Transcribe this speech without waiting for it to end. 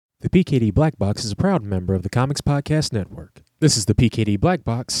The PKD Black Box is a proud member of the Comics Podcast Network. This is the PKD Black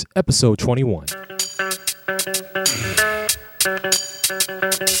Box, episode 21.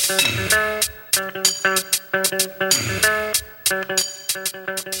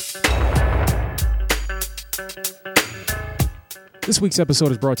 This week's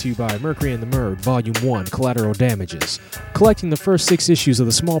episode is brought to you by Mercury and the Murd, Volume 1, Collateral Damages. Collecting the first 6 issues of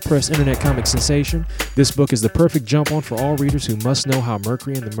the small press internet comic sensation, this book is the perfect jump-on for all readers who must know how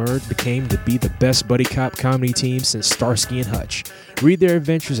Mercury and the Murd became to be the best buddy cop comedy team since Starsky and Hutch. Read their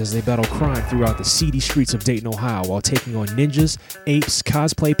adventures as they battle crime throughout the seedy streets of Dayton, Ohio, while taking on ninjas, apes,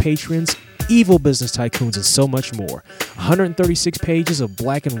 cosplay patrons, evil business tycoons, and so much more. 136 pages of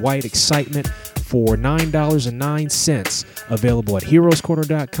black and white excitement for $9.09, available at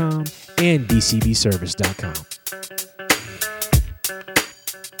heroescorner.com and dcbservice.com.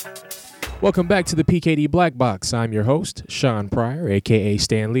 Welcome back to the PKD Black Box. I'm your host, Shawn Pryor, aka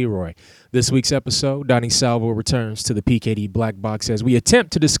Stan Leroy. This week's episode, Donny Salvo returns to the PKD Black Box as we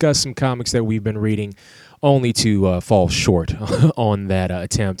attempt to discuss some comics that we've been reading, only to fall short on that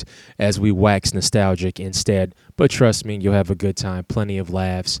attempt as we wax nostalgic instead. But trust me, you'll have a good time, plenty of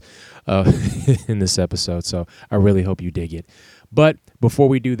laughs in this episode, so I really hope you dig it. But before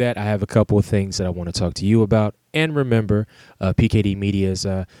we do that, I have a couple of things that I want to talk to you about. And remember, PKD Media's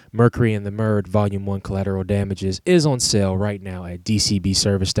Mercury and the Murd Volume 1 Collateral Damages is on sale right now at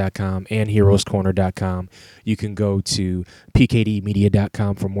dcbservice.com and heroescorner.com. You can go to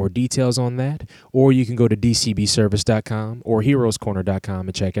pkdmedia.com for more details on that, or you can go to dcbservice.com or heroescorner.com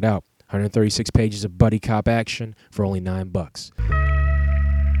and check it out. 136 pages of buddy cop action for only $9.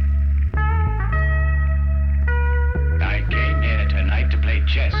 I came here tonight to play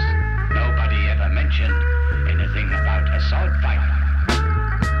chess. Nobody ever mentioned anything about a sword fight.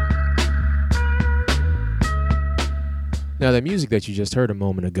 Now, that music that you just heard a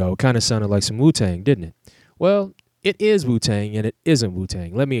moment ago kind of sounded like some Wu-Tang, didn't it? Well, it is Wu-Tang and it isn't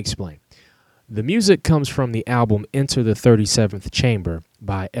Wu-Tang. Let me explain. The music comes from the album Enter the 37th Chamber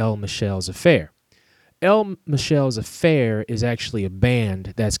by El Michel's Affair. El Michel's Affair is actually a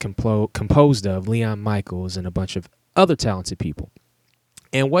band that's composed of Leon Michaels and a bunch of other talented people.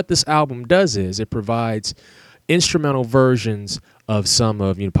 And what this album does is it provides instrumental versions of some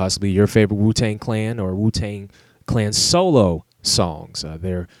of, possibly your favorite Wu-Tang Clan or Wu-Tang Clan solo songs.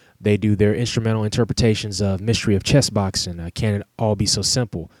 They do their instrumental interpretations of Mystery of Chess Boxing, Can It All Be So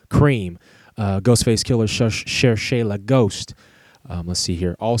Simple, Cream, Ghostface Killer's Cherchez La Ghost. Let's see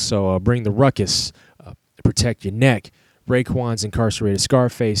here. Also, Bring the Ruckus, Protect Your Neck, Raekwon's Incarcerated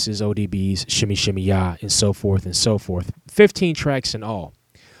Scarfaces, ODB's Shimmy Shimmy Ya, and so forth and so forth. 15 tracks in all.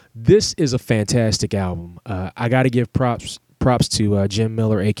 This is a fantastic album. I got to give props to Jim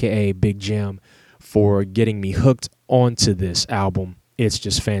Miller, a.k.a. Big Jim, for getting me hooked onto this album. It's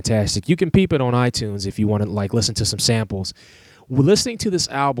just fantastic. You can peep it on iTunes if you want to listen to some samples. Listening to this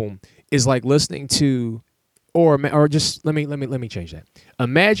album is like listening to, or just let me change that.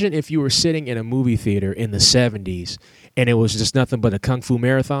 Imagine if you were sitting in a movie theater in the 70s and it was just nothing but a kung fu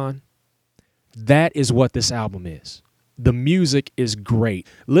marathon. That is what this album is. The music is great.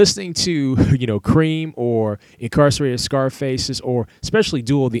 Listening to, Cream or Incarcerated Scarfaces or especially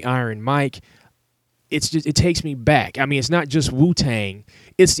Duel of the Iron Mike, it takes me back. I mean, it's not just Wu-Tang.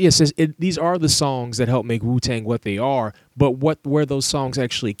 These are the songs that help make Wu-Tang what they are, but where those songs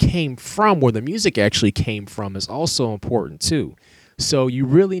actually came from, where the music actually came from, is also important too. So you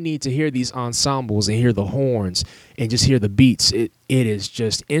really need to hear these ensembles and hear the horns and just hear the beats. It is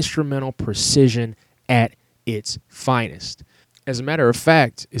just instrumental precision at its finest. As a matter of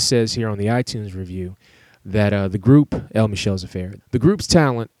fact, it says here on the iTunes review that the group, El Michel's Affair, the group's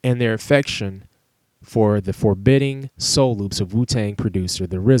talent and their affection for the forbidding soul loops of Wu-Tang producer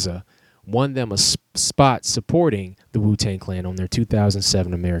The RZA won them a spot supporting the Wu-Tang Clan on their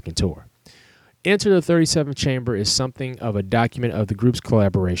 2007 American tour. Enter the 37th Chamber is something of a document of the group's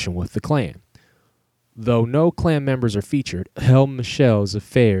collaboration with the Clan. Though no Clan members are featured, El Michel's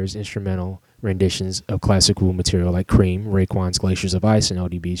Affair's instrumental renditions of classic Wu material like Cream, Raekwon's Glaciers of Ice, and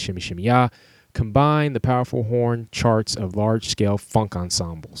ODB's Shimmy Shimmy Ya combine the powerful horn charts of large-scale funk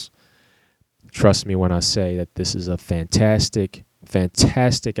ensembles. Trust me when I say that this is a fantastic,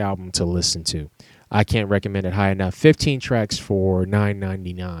 fantastic album to listen to. I can't recommend it high enough. 15 tracks for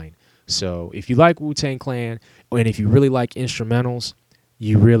 $9.99. So if you like Wu-Tang Clan, and if you really like instrumentals,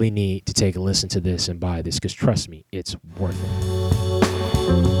 you really need to take a listen to this and buy this, because trust me, it's worth it.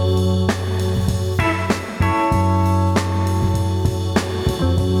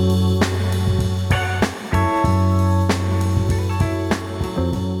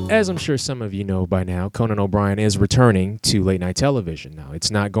 as I'm sure some of you know by now, Conan O'Brien is returning to late night television. Now, it's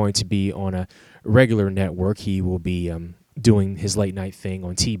not going to be on a regular network. He will be doing his late night thing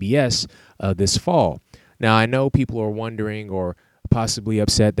on TBS this fall. Now, I know people are wondering or possibly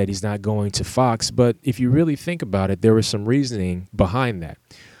upset that he's not going to Fox, but if you really think about it, there was some reasoning behind that.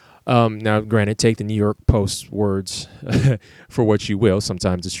 Now, granted, take the New York Post's words for what you will.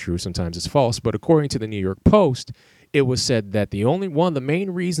 Sometimes it's true, sometimes it's false. But according to the New York Post, it was said that one of the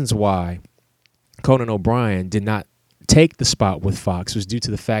main reasons why Conan O'Brien did not take the spot with Fox was due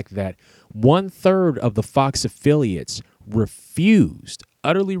to the fact that 1/3 of the Fox affiliates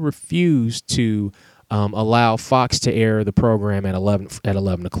utterly refused to allow Fox to air the program at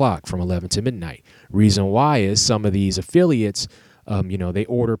 11 o'clock, from 11 to midnight. Reason why is some of these affiliates, they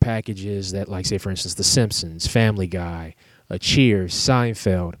order packages that, like, say, for instance, The Simpsons, Family Guy, Cheers,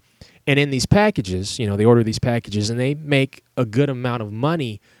 Seinfeld. And in these packages, they order these packages and they make a good amount of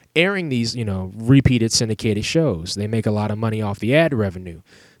money airing these, repeated syndicated shows. They make a lot of money off the ad revenue.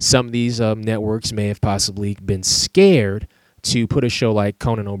 Some of these networks may have possibly been scared to put a show like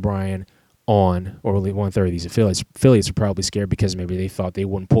Conan O'Brien on, or only 1/3 of these affiliates are probably scared because maybe they thought they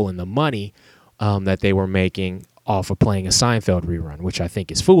wouldn't pull in the money that they were making off of playing a Seinfeld rerun, which I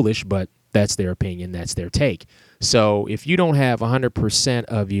think is foolish, but that's their opinion, that's their take. So if you don't have 100%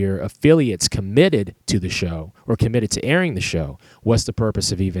 of your affiliates committed to the show or committed to airing the show, what's the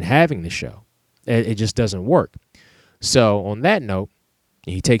purpose of even having the show? It just doesn't work. So on that note,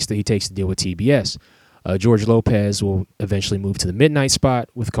 he takes the deal with TBS. George Lopez will eventually move to the midnight spot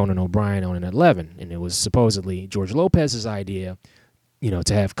with Conan O'Brien on at 11. And it was supposedly George Lopez's idea,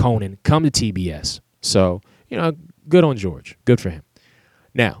 to have Conan come to TBS. So, good on George. Good for him.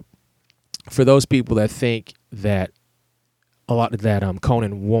 Now, for those people that think that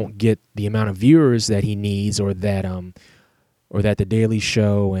Conan won't get the amount of viewers that he needs, or that the Daily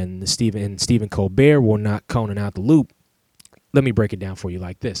Show and Stephen Colbert will knock Conan out the loop, let me break it down for you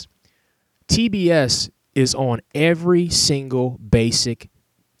like this. TBS is on every single basic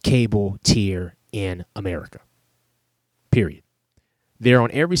cable tier in America. Period. They're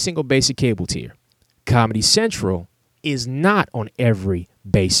on every single basic cable tier. Comedy Central is not on every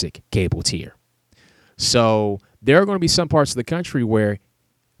basic cable tier. So there are going to be some parts of the country where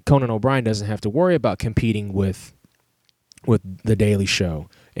Conan O'Brien doesn't have to worry about competing with The Daily Show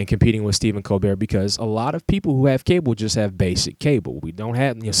and competing with Stephen Colbert, because a lot of people who have cable just have basic cable. We don't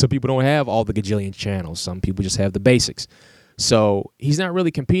have, some people don't have all the gajillion channels. Some people just have the basics. So he's not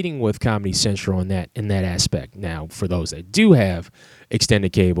really competing with Comedy Central in that aspect. Now, for those that do have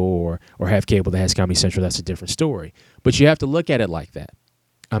extended cable or have cable that has Comedy Central, that's a different story. But you have to look at it like that.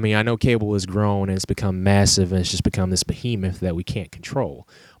 I mean, I know cable has grown and it's become massive and it's just become this behemoth that we can't control.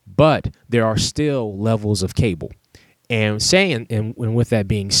 But there are still levels of cable. And with that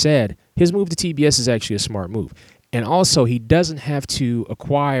being said, his move to TBS is actually a smart move. And also, he doesn't have to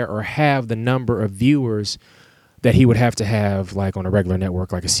acquire or have the number of viewers that he would have to have, like, on a regular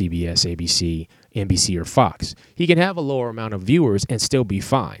network like a CBS, ABC, NBC, or Fox. He can have a lower amount of viewers and still be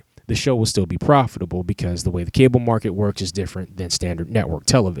fine. The show will still be profitable because the way the cable market works is different than standard network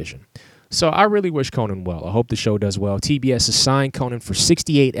television. So I really wish Conan well. I hope the show does well. TBS has signed Conan for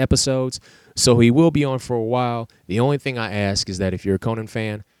 68 episodes, so he will be on for a while. The only thing I ask is that if you're a Conan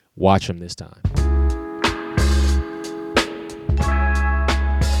fan, watch him this time.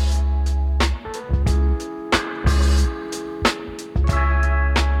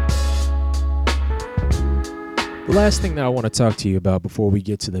 The last thing that I want to talk to you about before we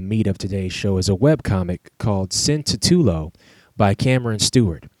get to the meat of today's show is a webcomic called Titulo by Cameron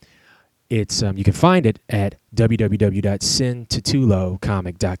Stewart. It's you can find it at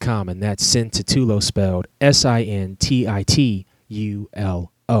www.sintitulocomic.com, and that's Titulo spelled Sintitulo.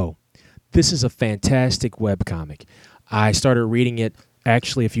 This is a fantastic webcomic. I started reading it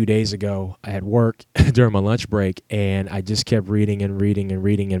actually a few days ago at work during my lunch break, and I just kept reading,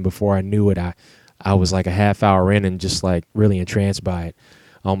 and before I knew it, I was like a half hour in and just like really entranced by it.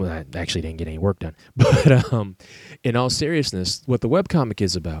 I actually didn't get any work done. But in all seriousness, what the webcomic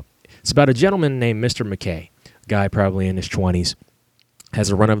is about, it's about a gentleman named Mr. McKay, a guy probably in his 20s, has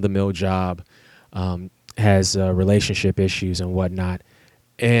a run-of-the-mill job, has relationship issues and whatnot,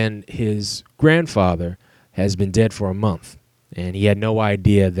 and his grandfather has been dead for a month, and he had no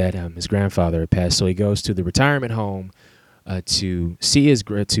idea that his grandfather had passed, so he goes to the retirement home to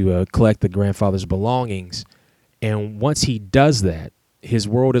collect the grandfather's belongings, and once he does that, his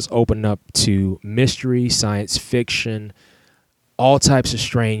world is opened up to mystery, science fiction, all types of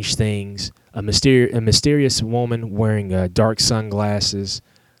strange things. A mysterious woman wearing dark sunglasses.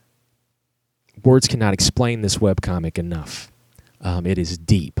 Words cannot explain this webcomic enough. It is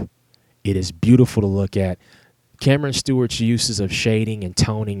deep. It is beautiful to look at. Cameron Stewart's uses of shading and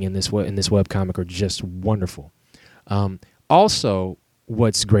toning in this webcomic are just wonderful. Also,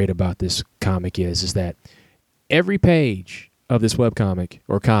 what's great about this comic is that every page of this webcomic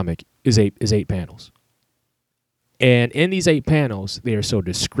or comic is eight panels. And in these 8 panels, they are so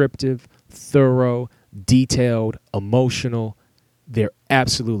descriptive, thorough, detailed, emotional. They're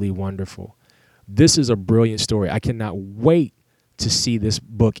absolutely wonderful. This is a brilliant story. I cannot wait to see this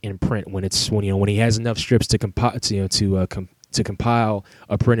book in print when he has enough strips to compile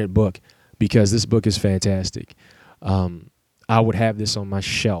a printed book, because this book is fantastic. I would have this on my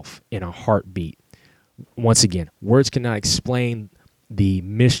shelf in a heartbeat. Once again, words cannot explain the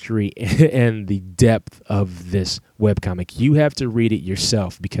mystery and the depth of this webcomic. You have to read it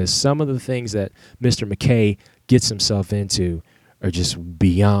yourself, because some of the things that Mr. McKay gets himself into are just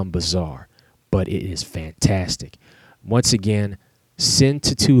beyond bizarre, but it is fantastic. Once again, Send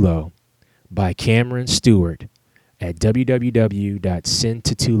Titulo by Cameron Stewart at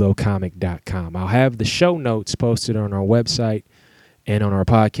www.sendtitulocomic.com. I'll have the show notes posted on our website and on our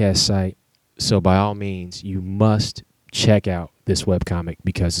podcast site, so by all means, you must check out this webcomic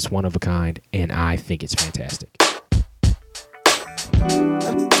because it's one of a kind, and I think it's fantastic.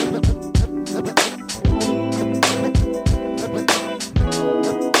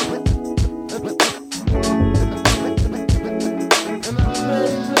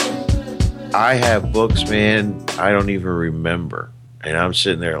 I have books, man, I don't even remember. And I'm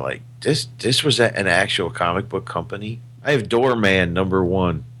sitting there like, this was an actual comic book company? I have Doorman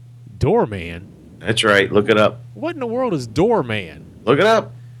 #1. Doorman? That's right. Look it up. What in the world is Doorman? Look it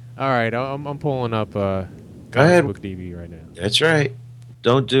up. All right, I'm pulling up Go ahead. Book DB right now. That's right.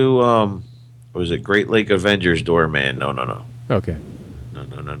 Don't do what was it? Great Lake Avengers Doorman. No. Okay.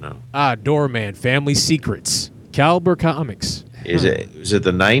 No. Doorman, Family Secrets, Caliber Comics. Was it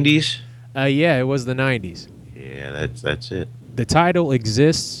the 90s? Yeah, it was the 90s. Yeah, that's it. The title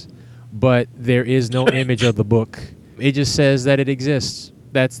exists, but there is no image of the book. It just says that it exists.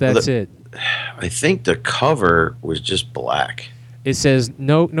 That's it. I think the cover was just black. It says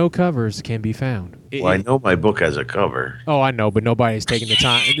no covers can be found. I know my book has a cover. Oh, I know, but nobody's taking the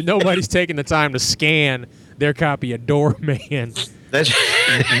time. Nobody's taking the time to scan their copy of Doorman That's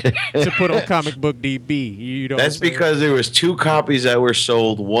to put on Comic Book DB. You know that's because there was 2 copies that were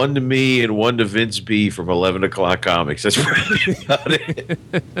sold, one to me and one to Vince B from 11 O'Clock Comics. That's probably about it.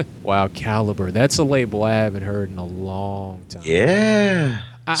 Wow, Caliber. That's a label I haven't heard in a long time. Yeah.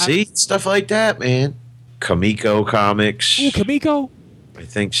 See, stuff like that, man. Kamiko Comics. Ooh, Kamiko? I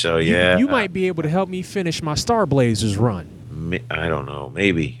think so, yeah. You might be able to help me finish my Star Blazers run. I don't know.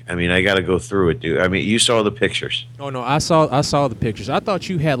 Maybe. I mean, I got to go through it, dude. I mean, you saw the pictures. Oh, no, I saw the pictures. I thought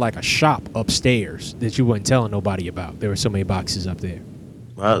you had like a shop upstairs that you wasn't telling nobody about. There were so many boxes up there.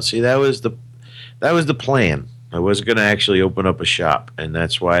 Well, see, that was the plan. I was going to actually open up a shop, and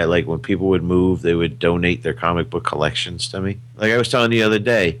that's why, like, when people would move, they would donate their comic book collections to me. Like I was telling you the other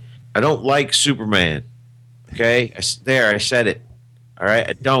day, I don't like Superman. Okay? I said it. All right?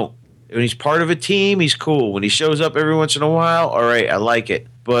 I don't. When he's part of a team, he's cool. When he shows up every once in a while, all right, I like it.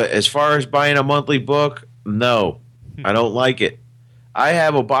 But as far as buying a monthly book, no, I don't like it. I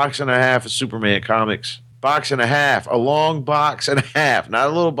have a box and a half of Superman comics. Box and a half. A long box and a half. Not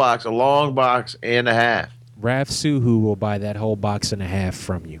a little box, a long box and a half. Raf Suhu will buy that whole box and a half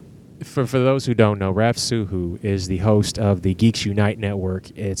from you. For those who don't know, Raf Suhu is the host of the Geeks Unite Network.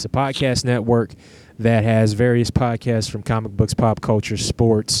 It's a podcast network that has various podcasts from comic books, pop culture,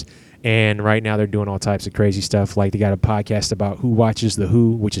 sports, and right now they're doing all types of crazy stuff. Like they got a podcast about Who Watches the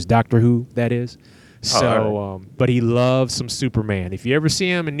Who, which is Doctor Who, that is. So, but he loves some Superman. If you ever see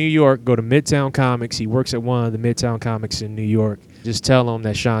him in New York, go to Midtown Comics. He works at one of the Midtown Comics in New York. Just tell him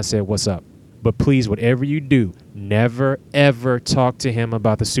that Shawn said, "What's up?" But please, whatever you do, never, ever talk to him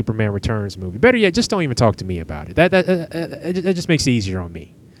about the Superman Returns movie. Better yet, just don't even talk to me about it. That just makes it easier on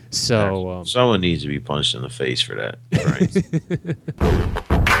me. So someone needs to be punched in the face for that. Right.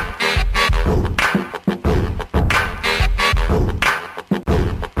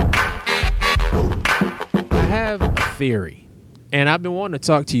 I have a theory, and I've been wanting to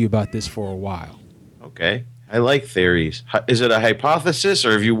talk to you about this for a while. Okay. I like theories. Is it a hypothesis,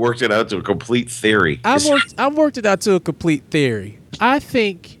 or have you worked it out to a complete theory? I've worked it out to a complete theory. I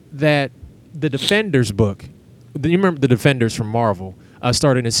think that the Defenders book, you remember the Defenders from Marvel,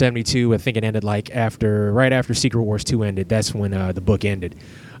 started in '72. I think it ended right after Secret Wars 2 ended. That's when the book ended,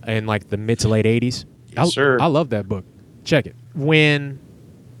 in like the mid to late '80s. Yes, sir. I love that book. Check it. When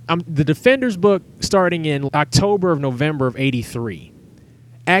the Defenders book, starting in November of '83.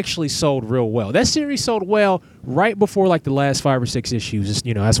 Actually sold real well. That series sold well right before like the last 5 or 6 issues,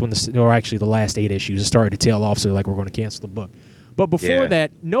 that's when or actually the last 8 issues, it started to tail off. So like we're going to cancel the book. But before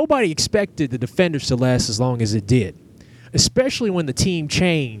that, nobody expected the Defenders to last as long as it did, especially when the team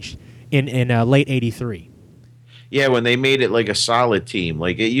changed in late '83. Yeah, when they made it like a solid team.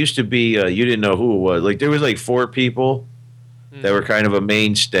 Like it used to be, you didn't know who it was. Like there was like 4 people that were kind of a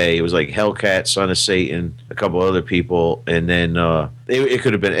mainstay. It was like Hellcat, Son of Satan, a couple other people, and then it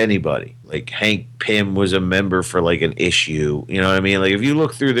could have been anybody. Like Hank Pym was a member for like an issue. You know what I mean? Like if you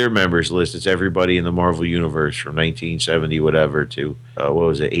look through their members list, it's everybody in the Marvel Universe from 1970 whatever to what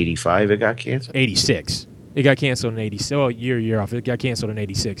was it, 85? It got canceled. 86. It got canceled in 86. Oh, year off. It got canceled in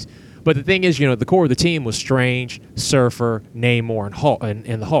 86. But the thing is, the core of the team was Strange, Surfer, Namor, and Hulk, and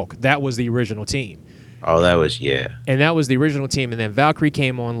the Hulk. That was the original team. Oh, that was, yeah. And that was the original team, and then Valkyrie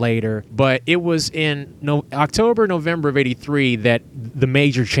came on later. But it was in October, November of '83 that the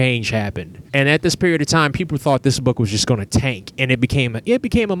major change happened. And at this period of time, people thought this book was just going to tank, and it became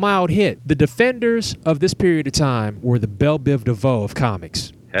a mild hit. The Defenders of this period of time were the Belle Biv DeVoe of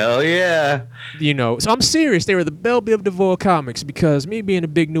comics. Hell yeah. So I'm serious. They were the Belle Biv DeVoe of comics, because me being a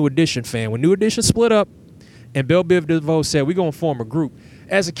big New Edition fan, when New Edition split up and Belle Biv DeVoe said, we're going to form a group,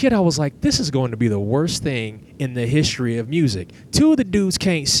 as a kid, I was like, this is going to be the worst thing in the history of music. 2 of the dudes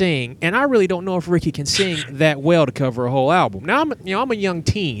can't sing, and I really don't know if Ricky can sing that well to cover a whole album. Now, I'm a young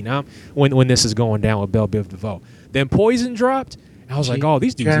teen when this is going down with Belle Biv DeVoe. Then Poison dropped, and I was like, oh,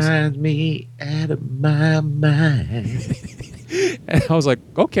 these dudes drive me out of my mind. And I was like,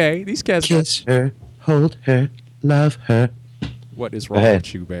 okay, these cats. Kiss her, hold her, love her. What is wrong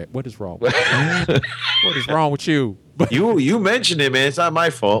with you, man? What is wrong with you? What is wrong with you? But you mentioned it, man. It's not my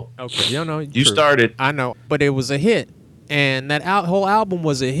fault. Okay, you started. I know, but it was a hit, and that whole album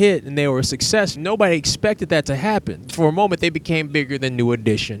was a hit, and they were a success. Nobody expected that to happen. For a moment, they became bigger than New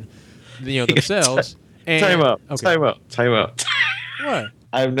Edition, themselves. Time out. Okay. Time out. What?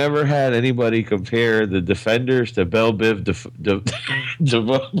 I've never had anybody compare the Defenders to Belle Biv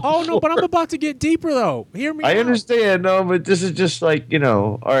DeVoe. Oh, no, but I'm about to get deeper, though. Hear me out. I understand, no, but this is just like,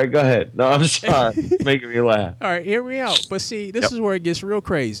 all right, go ahead. No, I'm sorry. It's making me laugh. All right, hear me out. But see, this is where it gets real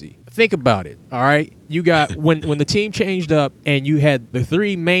crazy. Think about it, all right? You got, when the team changed up and you had the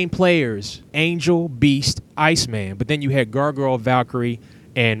 3 main players, Angel, Beast, Iceman, but then you had Gargoyle, Valkyrie,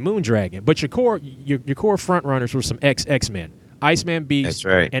 and Moondragon. But your core front runners were some X-Men. Iceman, Beast,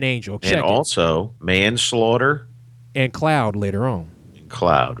 and Angel. And also Manslaughter. And Cloud later on.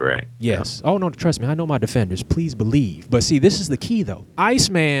 Cloud, right. Yes. Yeah. Oh, no, trust me. I know my Defenders. Please believe. But see, this is the key, though.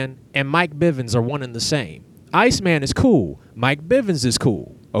 Iceman and Mike Bivens are one and the same. Iceman is cool. Mike Bivens is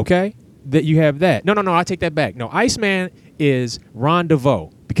cool. Okay? That you have that. No, I take that back. No, Iceman is Ron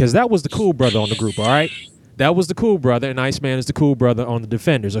DeVoe, because that was the cool brother on the group, all right? That was the cool brother, and Iceman is the cool brother on the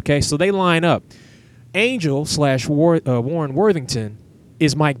Defenders, okay? So they line up. Angel / Warren Worthington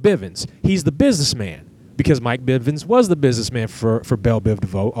is Mike Bivens. He's the businessman, because Mike Bivens was the businessman for Belle Biv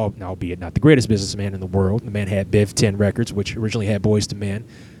DeVoe, albeit not the greatest businessman in the world. The man had Biv 10 Records, which originally had Boyz II Men,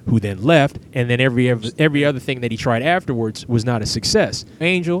 who then left, and then every other thing that he tried afterwards was not a success.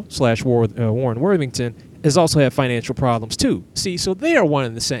 Angel / Warren Worthington has also had financial problems too. See, so they are one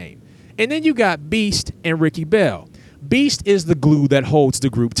and the same. And then you got Beast and Ricky Bell. Beast is the glue that holds the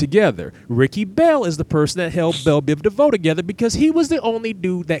group together. Ricky Bell is the person that held Belle Biv DeVoe together, because he was the only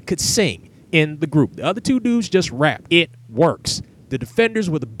dude that could sing in the group. The other 2 dudes just rap. It works. The Defenders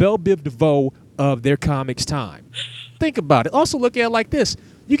were the Belle Biv DeVoe of their comics time. Think about it. Also look at it like this.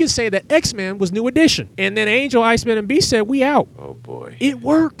 You can say that X-Men was New Edition, and then Angel, Iceman, and Beast said, we out. Oh, boy. It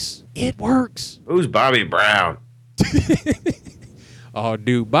works. It works. Who's Bobby Brown? Oh,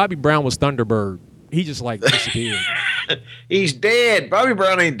 dude. Bobby Brown was Thunderbird. He just disappeared. He's dead. Bobby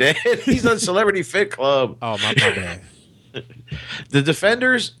Brown ain't dead. He's on Celebrity Fit Club. Oh, my bad. The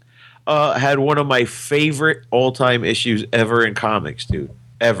Defenders had one of my favorite all-time issues ever in comics, dude.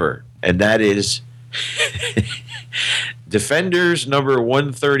 Ever. And that is Defenders number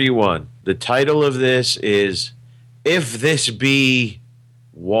 131. The title of this is If This Be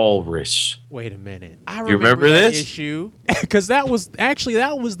Walrus. Wait a minute. I remember that this issue, because that was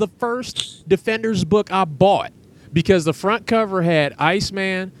the first Defenders book I bought, because the front cover had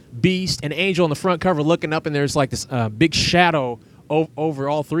Iceman, Beast, and Angel on the front cover looking up, and there's like this big shadow over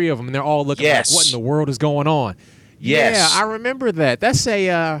all 3 of them, and they're all looking like, what in the world is going on? Yes. Yeah, I remember that.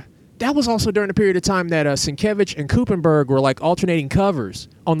 That was also during the period of time that Sienkiewicz and Kuppenberg were like alternating covers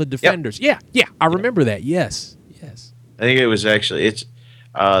on the Defenders. Yep. Yeah, I remember that. Yes. I think it was actually,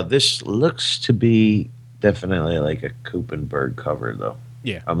 this looks to be definitely like a Kuppenberg cover, though.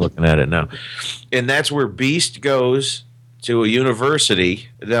 Yeah. I'm looking at it now. And that's where Beast goes to a university.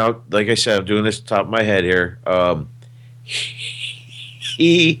 Now, like I said, I'm doing this top of my head here.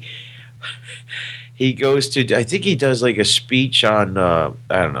 He goes to, I think he does like a speech on, I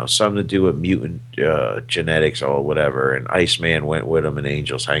don't know, something to do with mutant genetics or whatever. And Iceman went with him and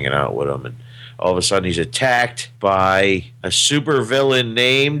Angel's hanging out with him. And all of a sudden he's attacked by a supervillain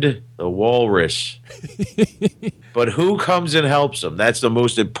named the Walrus. But who comes and helps him? That's the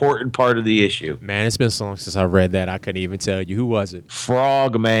most important part of the issue. Man, it's been so long since I read that. I couldn't even tell you. Who was it?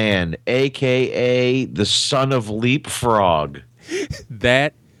 Frogman, a.k.a. the son of Leapfrog.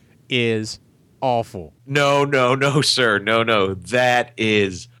 That is awful. No, sir. No. That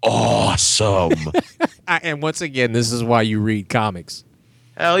is awesome. And once again, this is why you read comics.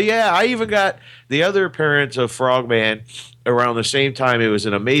 Hell yeah. I even got the other appearance of Frogman around the same time. It was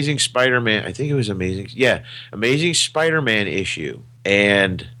an Amazing Spider-Man. I think it was Amazing Spider-Man issue.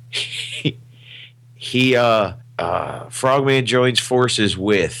 And Frogman joins forces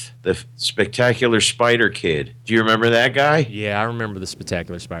with the Spectacular Spider Kid. Do you remember that guy? Yeah, I remember the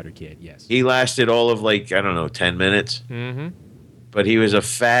Spectacular Spider Kid, yes. He lasted all of 10 minutes. Mm-hmm. But he was a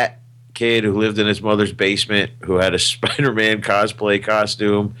fat kid who lived in his mother's basement who had a Spider-Man cosplay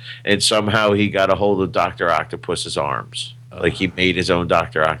costume, and somehow he got a hold of Dr. Octopus's arms. He made his own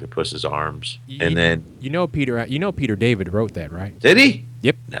Dr. Octopus's arms. And then Peter David wrote that, right? Did he?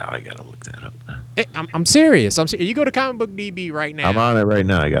 Yep. Now I gotta look that up. I'm serious. You go to Comic Book DB right now. I'm on it right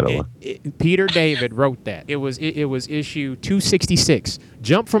now. I gotta look. Peter David wrote that. It was issue 266.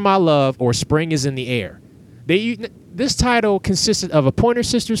 Jump for My Love or Spring is in the Air. This title consisted of a Pointer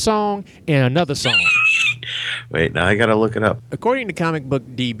Sisters song and another song. Wait, now I gotta look it up. According to Comic Book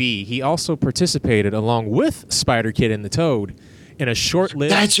DB, he also participated along with Spider Kid and the Toad in a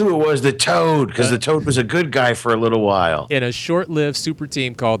short-lived... That's who it was, the Toad, because the Toad was a good guy for a little while. In a short-lived super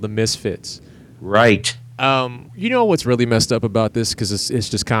team called the Misfits. Right. You know what's really messed up about this? Because it's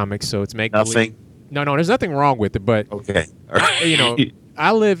just comics, so it's make nothing. No, there's nothing wrong with it, but okay. All right.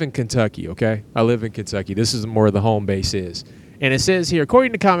 I live in Kentucky. Okay, I live in Kentucky. This is where the home base is, and it says here,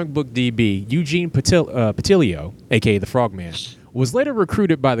 according to Comic Book DB, Eugene Patilio, aka the Frogman, was later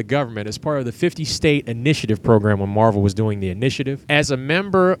recruited by the government as part of the 50-state initiative program when Marvel was doing the initiative as a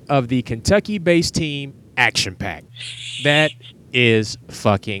member of the Kentucky-based team Action Pack. That is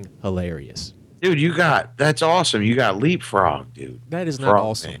fucking hilarious. Dude, that's awesome. You got Leapfrog, dude. That is not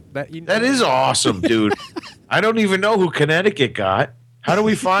awesome. That is awesome, dude. I don't even know who Connecticut got. How do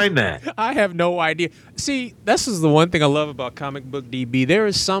we find that? I have no idea. See, this is the one thing I love about Comic Book DB. There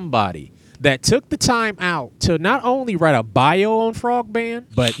is somebody that took the time out to not only write a bio on Frogman,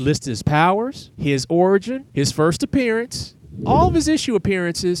 but list his powers, his origin, his first appearance, all of his issue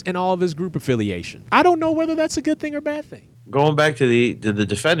appearances, and all of his group affiliation. I don't know whether that's a good thing or bad thing. Going back to the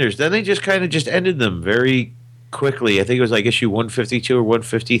Defenders, then they just kind of just ended them very quickly. I think it was like issue 152 or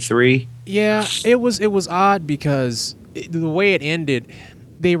 153. Yeah, it was odd because the way it ended,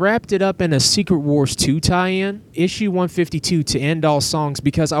 they wrapped it up in a Secret Wars 2 tie-in, issue 152, to end all songs,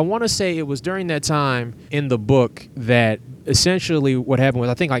 because I want to say it was during that time in the book that essentially what happened was,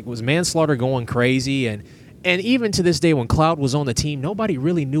 I think, it was Manslaughter going crazy, and even to this day when Cloud was on the team, nobody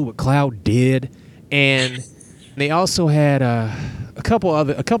really knew what Cloud did, and they also had a couple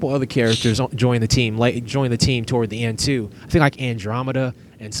other characters join the team toward the end too. I think like Andromeda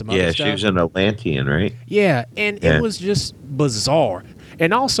and some other stuff. Yeah, she was an Atlantean, right? Yeah, and it was just bizarre.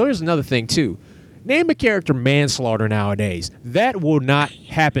 And also, here's another thing too. Name a character Manslaughter nowadays. That will not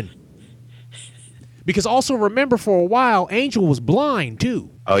happen. Because also remember, for a while, Angel was blind too.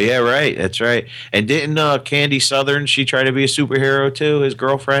 Oh yeah, right. That's right. And didn't Candy Southern, she try to be a superhero too? His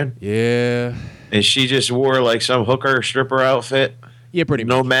girlfriend. Yeah. And she just wore like some hooker stripper outfit. Yeah, pretty much.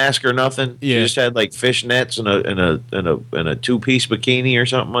 No mask or nothing. Yeah. She just had like fishnets and a 2-piece bikini or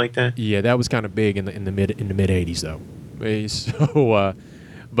something like that. Yeah, that was kind of big in the mid 80s though. So,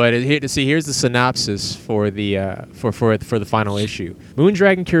 but here's the synopsis for the for the final issue.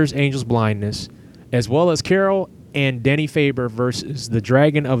 Moondragon cures Angel's blindness, as well as Carol and Denny Faber versus the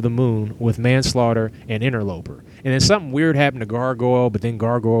Dragon of the Moon with Manslaughter and Interloper. And then something weird happened to Gargoyle, but then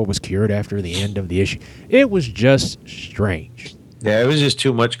Gargoyle was cured after the end of the issue. It was just strange. Yeah, it was just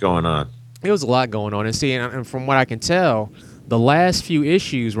too much going on. It was a lot going on. And from what I can tell, the last few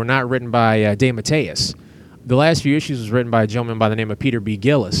issues were not written by DeMatteis. The last few issues was written by a gentleman by the name of Peter B.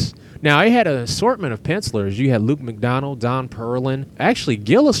 Gillis. Now, it had an assortment of pencilers. You had Luke McDonald, Don Perlin. Actually,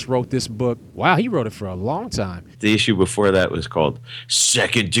 Gillis wrote this book. Wow, he wrote it for a long time. The issue before that was called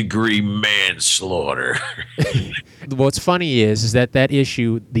Second Degree Manslaughter. What's funny is that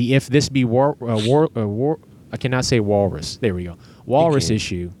issue, the If This Be War, I cannot say Walrus. There we go. Walrus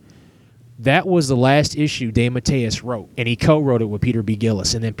issue. That was the last issue DeMatteis wrote, and he co-wrote it with Peter B.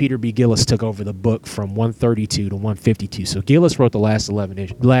 Gillis, and then Peter B. Gillis took over the book from 132 to 152. So Gillis wrote the last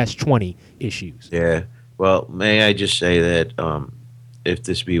 20 issues. Yeah. Well, may I just say that If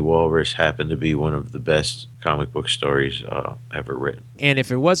This Be Walrus happened to be one of the best comic book stories ever written. And if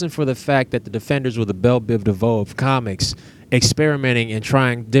it wasn't for the fact that the Defenders were the Belle Biv DeVoe of comics, experimenting and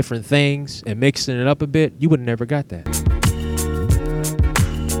trying different things and mixing it up a bit, you would have never got that.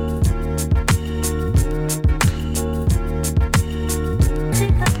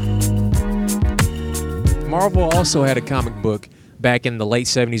 Marvel also had a comic book back in the late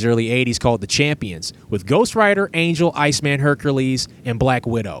 70s, early 80s called The Champions with Ghost Rider, Angel, Iceman, Hercules, and Black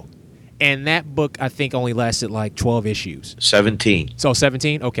Widow. And that book, I think, only lasted like 12 issues. 17. So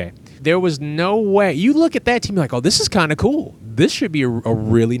 17? Okay. There was no way. You look at that team like, oh, this is kind of cool. This should be a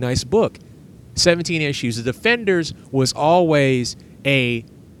really nice book. 17 issues. The Defenders was always a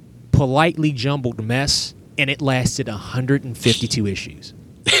politely jumbled mess, and it lasted 152 issues.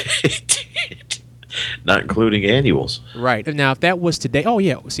 Not including annuals. Right. Now, if that was today, oh,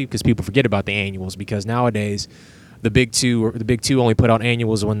 yeah. See, because people forget about the annuals because nowadays the big two only put out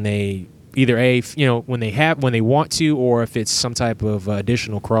annuals when they either when they want to, or if it's some type of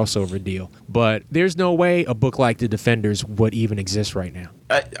additional crossover deal. But there's no way a book like The Defenders would even exist right now.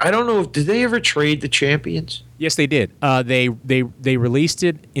 I don't know. Did they ever trade The Champions? Yes, they did. They released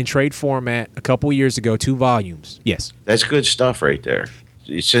it in trade format a couple years ago, 2 volumes. Yes. That's good stuff right there.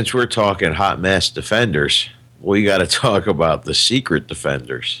 Since we're talking hot mess Defenders, we got to talk about the Secret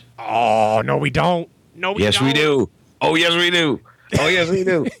Defenders. Oh, no, we don't. No, we don't. Yes, we do. Oh, yes, we do. Oh, yes, we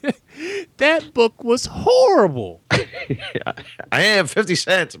do. That book was horrible. I am 50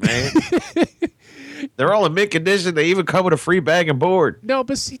 cents, man. They're all in mint condition. They even come with a free bag and board. No,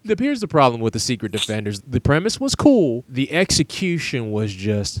 but see, here's the problem with the Secret Defenders. The premise was cool. The execution was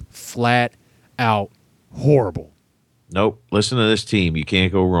just flat out horrible. Nope. Listen to this team. You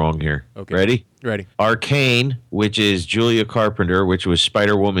can't go wrong here. Okay. Ready? Ready. Arcane, which is Julia Carpenter, which was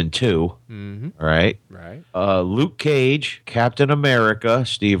Spider-Woman 2. Mm-hmm. All right. Right. Luke Cage, Captain America,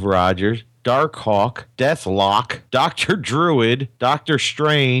 Steve Rogers, Darkhawk, Deathlock, Dr. Druid, Doctor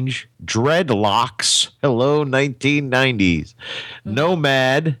Strange, Dreadlocks, hello 1990s,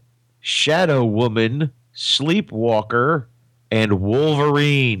 Nomad, Shadow Woman, Sleepwalker, and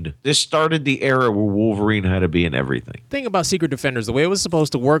Wolverine. This started the era where Wolverine had to be in everything. The thing about Secret Defenders, the way it was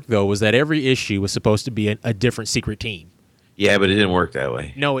supposed to work, though, was that every issue was supposed to be a different secret team. Yeah, but it didn't work that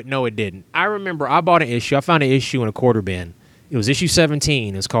way. No, it didn't. I remember I bought an issue. I found an issue in a quarter bin. It was issue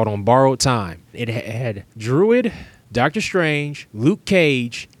 17. It's called On Borrowed Time. It had Druid, Doctor Strange, Luke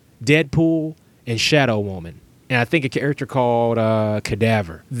Cage, Deadpool, and Shadow Woman. And I think a character called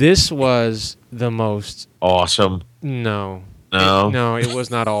Cadaver. This was the most... Awesome. No. No. It was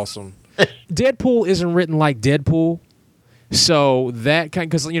not awesome. Deadpool isn't written like Deadpool. So that kind,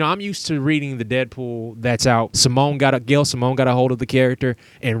 because I'm used to reading the Deadpool that's out. Gail Simone got a hold of the character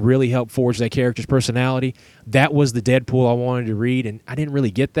and really helped forge that character's personality. That was the Deadpool I wanted to read, and I didn't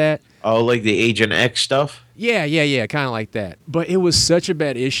really get that. Oh, like the Agent X stuff? Yeah, kind of like that. But it was such a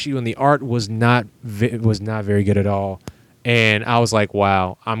bad issue, and the art was not very good at all. And I was like,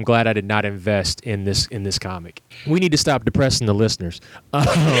 wow, I'm glad I did not invest in this comic. We need to stop depressing the listeners.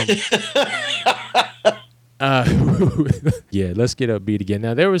 Yeah, let's get upbeat again.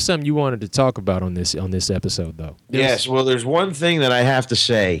 Now, there was something you wanted to talk about on this episode, though. Yes, well, there's one thing that I have to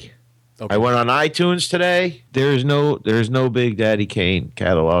say. Okay. I went on iTunes today. There's no Big Daddy Kane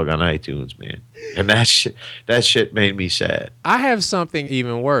catalog on iTunes, man. And that shit made me sad. I have something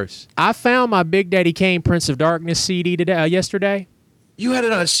even worse. I found my Big Daddy Kane Prince of Darkness CD yesterday. You had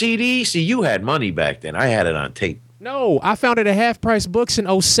it on CD? See, you had money back then. I had it on tape. No, I found it at Half Price Books in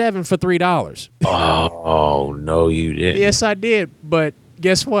 2007 for $3. Oh, no, you didn't. Yes, I did. But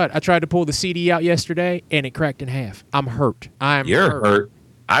guess what? I tried to pull the CD out yesterday, and it cracked in half. I'm hurt. You're hurt.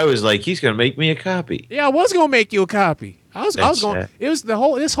 I was like, he's gonna make me a copy. Yeah, I was gonna make you a copy. I was going. It was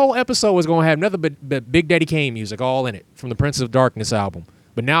this whole episode was gonna have nothing but Big Daddy Kane music all in it from the Prince of Darkness album.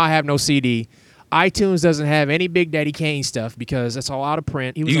 But now I have no CD. iTunes doesn't have any Big Daddy Kane stuff because it's all out of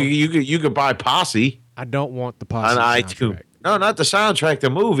print. You could buy Posse. I don't want the Posse on iTunes. No, not the soundtrack. The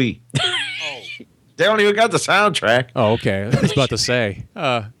movie. Oh. They don't even got the soundtrack. Oh, okay. I was about to say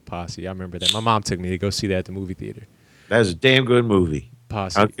Posse. I remember that. My mom took me to go see that at the movie theater. That was a damn good movie.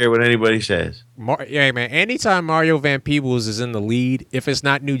 Posse. I don't care what anybody says. Yeah, man. Anytime Mario Van Peebles is in the lead, if it's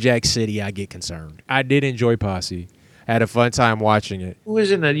not New Jack City, I get concerned. I did enjoy Posse. I had a fun time watching it. Who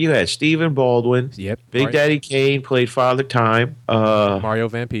was in that? You had Stephen Baldwin. Yep. Big Daddy Kane played Father Time. Mario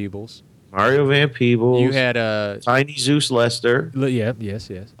Van Peebles. Mario Van Peebles. You had Tiny Zeus Lester. yes.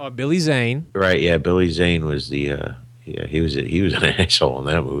 Billy Zane. Right, yeah. Billy Zane was the he was an asshole in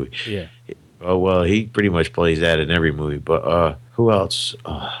that movie. Yeah. Oh well, he pretty much plays that in every movie. But who else?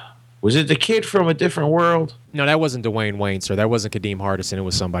 Was it the kid from A Different World? No, that wasn't Dwayne Wayne, sir. That wasn't Kadeem Hardison. It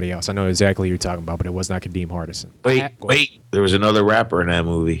was somebody else. I know exactly who you're talking about, but it was not Kadeem Hardison. Wait. There was another rapper in that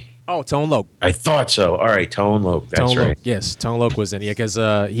movie. Oh, Tone Loc. I thought so. All right, Tone Loc. That's right. Yes, Tone Loc was in it because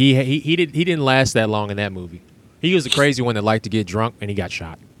he didn't last that long in that movie. He was the crazy one that liked to get drunk and he got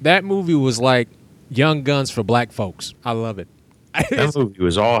shot. That movie was like Young Guns for black folks. I love it. That movie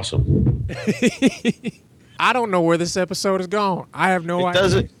was awesome. I don't know where this episode is gone. I have no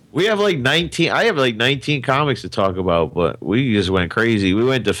idea. We have like 19. I have like 19 comics to talk about, but we just went crazy. We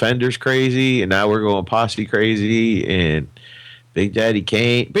went Defenders crazy, and now we're going Posse crazy, and Big Daddy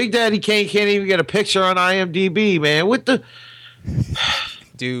Kane. Big Daddy Kane can't even get a picture on IMDb, man. What the?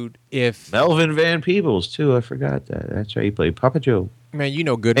 Dude, if Melvin Van Peebles too, I forgot that. That's right, he played Papa Joe. Man, you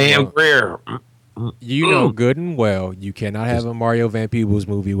know good and well. Greer. You know good and well you cannot have a Mario Van Peebles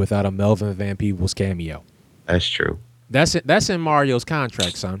movie without a Melvin Van Peebles cameo. That's true. That's in Mario's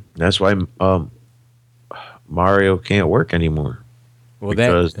contract, son. That's why Mario can't work anymore. Well,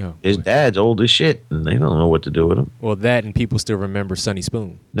 because his dad's old as shit, and they don't know what to do with him. Well, that and people still remember Sonny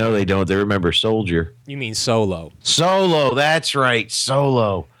Spoon. No, they don't. They remember Soldier. You mean Solo? Solo, that's right,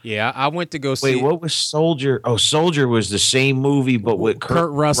 Solo. Yeah, I went to go see. Wait, what was Soldier? Oh, Soldier was the same movie, but with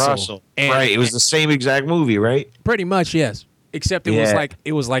Kurt Russell. Right, it was the same exact movie, right? Pretty much, yes. Except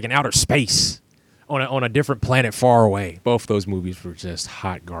it was like an outer space on a different planet far away. Both those movies were just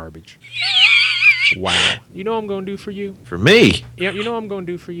hot garbage. Wow. You know what I'm going to do for you? For me? Yeah, you know what I'm going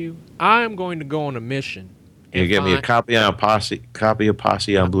to do for you? I'm going to go on a mission. You get me a copy of Posse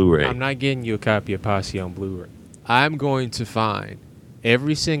on Blu-ray. I'm not getting you a copy of Posse on Blu-ray. I'm going to find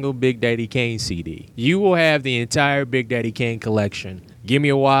every single Big Daddy Kane CD. You will have the entire Big Daddy Kane collection. Give me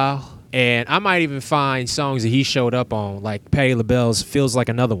a while. And I might even find songs that he showed up on, like Patti LaBelle's Feels Like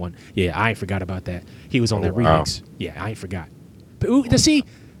Another One. Yeah, I ain't forgot about that. He was on that remix. Yeah, I ain't forgot. But see,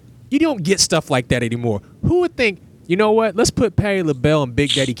 you don't get stuff like that anymore. Who would think, you know what, let's put Patti LaBelle and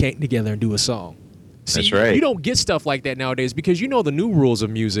Big Daddy Kane together and do a song. See, that's right. You don't get stuff like that nowadays because you know the new rules of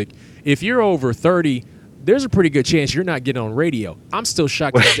music. If you're over 30, there's a pretty good chance you're not getting on radio. I'm still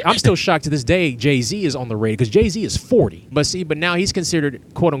shocked. I'm still shocked to this day Jay-Z is on the radio because Jay-Z is 40. But now he's considered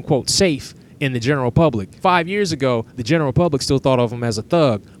quote unquote safe in the general public. 5 years ago, the general public still thought of him as a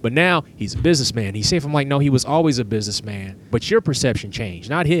thug, but now he's a businessman. He's safe. I'm like, no, he was always a businessman, but your perception changed,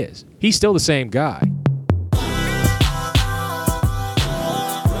 not his. He's still the same guy.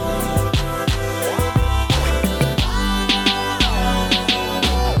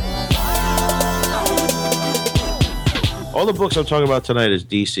 All the books I'm talking about tonight is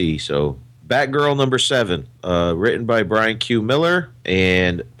DC. So Batgirl #7, written by Brian Q. Miller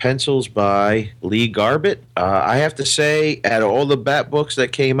and pencils by Lee Garbett. I have to say, out of all the Bat books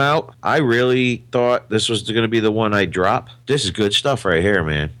that came out, I really thought this was going to be the one I'd drop. This is good stuff right here,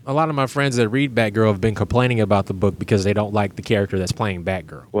 man. A lot of my friends that read Batgirl have been complaining about the book because they don't like the character that's playing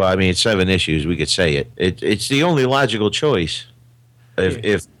Batgirl. Well, I mean, it's 7 issues. We could say it. It's the only logical choice.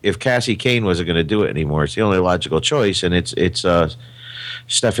 If Cassie Kane wasn't going to do it anymore, it's the only logical choice, and it's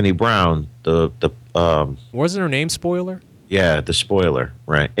Stephanie Brown, the wasn't her name Spoiler? Yeah, the Spoiler,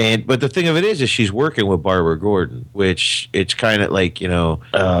 right? But the thing of it is she's working with Barbara Gordon, which it's kind of like,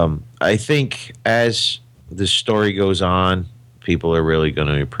 I think as the story goes on, people are really going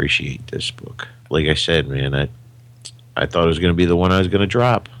to appreciate this book. Like I said, man, I thought it was going to be the one I was going to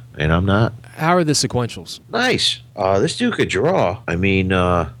drop, and I'm not. How are the sequentials? Nice. This dude could draw. I mean,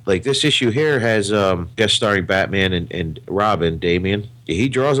 like this issue here has guest starring Batman and Robin, Damian. He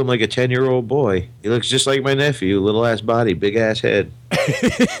draws him like a 10-year-old boy. He looks just like my nephew, little ass body, big ass head.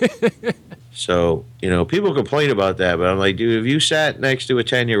 So, people complain about that, but I'm like, dude, if you sat next to a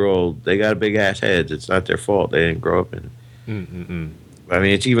 10-year-old, they got a big ass heads. It's not their fault. They didn't grow up in it. Mm-mm-mm. I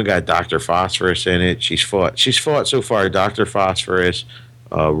mean, it's even got Dr. Phosphorus in it. She's fought so far Dr. Phosphorus,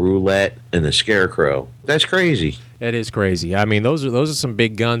 Roulette, and the Scarecrow. That's crazy. That is crazy. I mean, those are some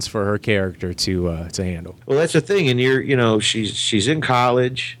big guns for her character to handle. Well, that's the thing, and she's in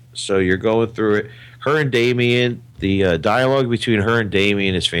college, so you're going through it. Her and Damian, the dialogue between her and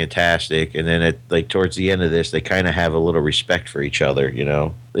Damian is fantastic, and then towards the end of this, they kind of have a little respect for each other.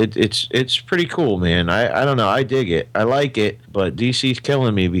 It's pretty cool, man. I don't know, I dig it, I like it, but DC's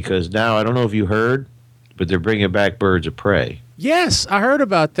killing me because now I don't know if you heard, but they're bringing back Birds of Prey. Yes, I heard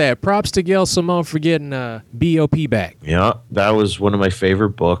about that. Props to Gail Simone for getting BOP back. Yeah, that was one of my favorite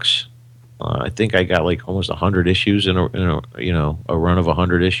books. I think I got like almost 100 issues in a a run of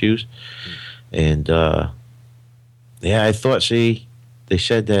 100 issues, and yeah, I thought. See, they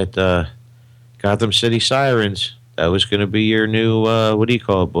said that Gotham City Sirens, that was going to be your new what do you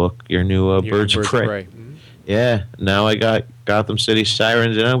call it book? Your new Birds of Prey. Mm-hmm. Yeah, now I got Gotham City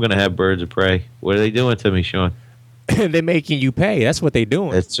Sirens, and I'm going to have Birds of Prey. What are they doing to me, Sean? They're making you pay. That's what they're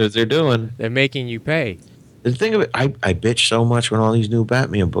doing. That's what they're doing. They're making you pay. The thing of it, I bitched so much when all these new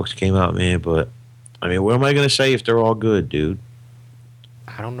Batman books came out, man. But I mean, what am I going to say if they're all good, dude?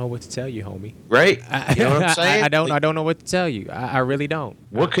 I don't know what to tell you, homie. Right? You know what I'm saying? I don't know what to tell you. I really don't.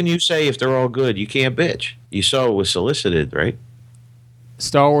 What can you say if they're all good? You can't bitch. You saw it was solicited, right?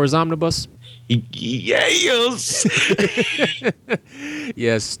 Star Wars Omnibus. Yes.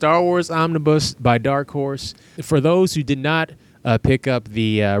 Yes, Star Wars Omnibus by Dark Horse. For those who did not pick up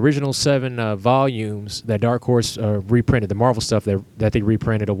the original 7 volumes that Dark Horse reprinted, the Marvel stuff that they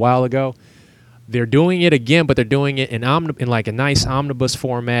reprinted a while ago, they're doing it again, but they're doing it in like a nice omnibus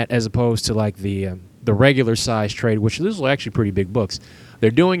format as opposed to like the regular size trade, which these are actually pretty big books.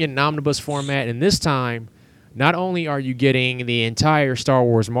 They're doing it in omnibus format, and this time, not only are you getting the entire Star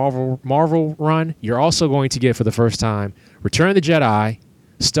Wars Marvel run, you're also going to get for the first time Return of the Jedi,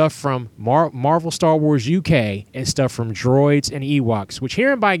 stuff from Marvel Star Wars UK, and stuff from Droids and Ewoks, which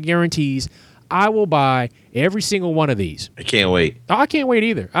hereby guarantees I will buy every single one of these. I can't wait. Oh, I can't wait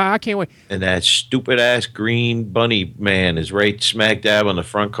either. I can't wait. And that stupid ass green bunny man is right smack dab on the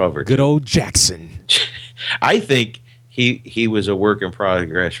front cover. Good old Jackson. I think he was a work in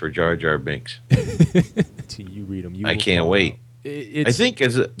progress for Jar Jar Binks. Till you read them, I can't wait. I think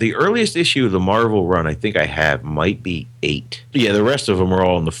as the earliest issue of the Marvel run, I think I have might be 8. Yeah, the rest of them are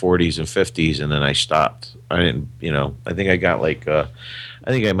all in the 40s and 50s, and then I stopped. I didn't, I think I got like, I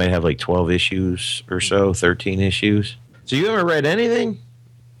think I might have like 12 issues or so, 13 issues. So you haven't read anything?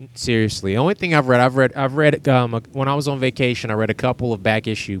 Seriously, the only thing I've read when I was on vacation, I read a couple of back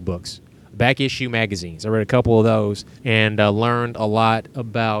issue books. Back issue magazines. I read a couple of those and learned a lot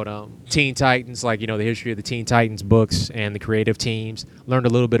about Teen Titans, like, the history of the Teen Titans books and the creative teams. Learned a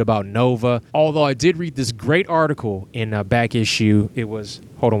little bit about Nova. Although I did read this great article in back issue. It was,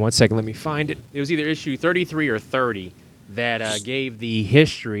 hold on one second, let me find it. It was either issue 33 or 30 that gave the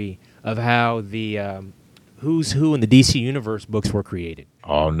history of how the Who's Who in the DC Universe books were created.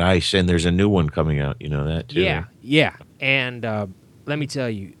 Oh, nice. And there's a new one coming out. You know that, too. Yeah. And let me tell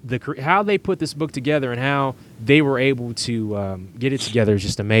you, how they put this book together and how they were able to get it together is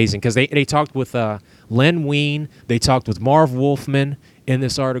just amazing. Because they talked with Len Wein. They talked with Marv Wolfman in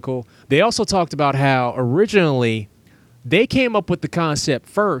this article. They also talked about how originally they came up with the concept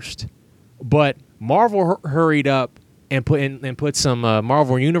first, but Marvel hurried up and put some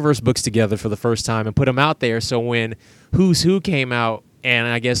Marvel Universe books together for the first time and put them out there. So when Who's Who came out, and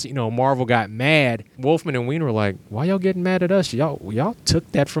I guess, Marvel got mad, Wolfman and Wein were like, why y'all getting mad at us? Y'all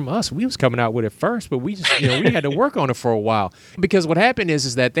took that from us. We was coming out with it first, but we just, we had to work on it for a while. Because what happened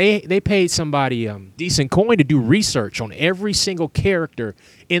is that they paid somebody decent coin to do research on every single character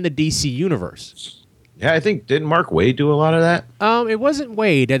in the DC universe. Yeah, I think, didn't Mark Waid do a lot of that? It wasn't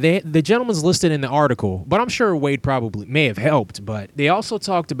Waid. The gentleman's listed in the article, but I'm sure Waid probably may have helped. But they also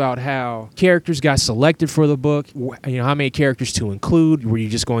talked about how characters got selected for the book, how many characters to include. Were you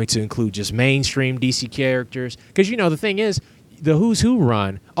just going to include just mainstream DC characters? Because, the thing is, the Who's Who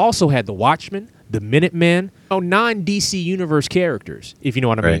run also had the Watchmen, the Minutemen, non-DC universe characters, if you know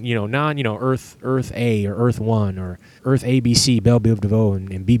what I mean. Earth A or Earth 1 or Earth ABC, Belle Biv DeVoe and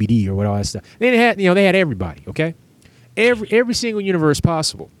BBD or what all that stuff. They had everybody, okay? Every single universe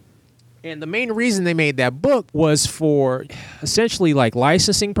possible. And the main reason they made that book was for essentially like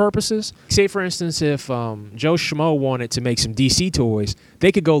licensing purposes. Say, for instance, if Joe Schmo wanted to make some DC toys,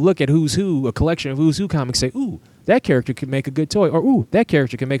 they could go look at Who's Who, a collection of Who's Who comics, say, ooh, that character could make a good toy, or ooh, that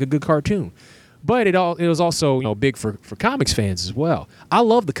character can make a good cartoon. But it was also big for comics fans as well. I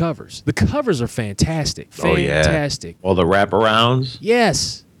love the covers. The covers are fantastic. Fantastic. All the wraparounds.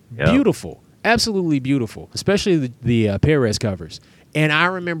 Yes. Yep. Beautiful. Absolutely beautiful. Especially the Perez covers. And I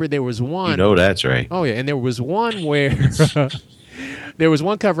remember there was one. That's right. Oh, yeah. And there was one where there was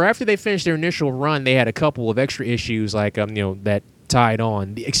one cover. After they finished their initial run, they had a couple of extra issues like that tied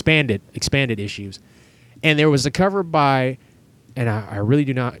on, the expanded issues. And there was a cover by, and I really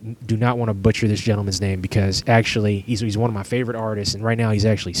do not want to butcher this gentleman's name because actually he's one of my favorite artists, and right now he's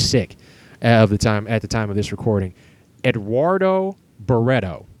actually sick at the time of this recording. Eduardo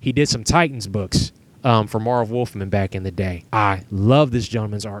Barreto. He did some Titans books for Marv Wolfman back in the day. I love this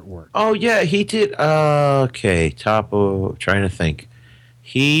gentleman's artwork. Oh yeah, he did. Okay, trying to think.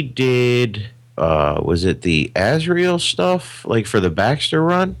 He did. Was it the Azrael stuff like for the Baxter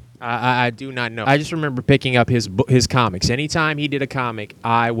run? I do not know. I just remember picking up his comics. Anytime he did a comic,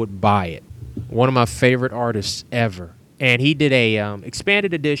 I would buy it. One of my favorite artists ever. And he did a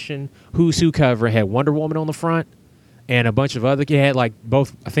expanded edition Who's Who cover. It had Wonder Woman on the front and a bunch of other. It had like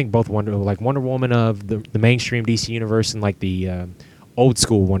both Wonder Woman of the mainstream DC universe and like the old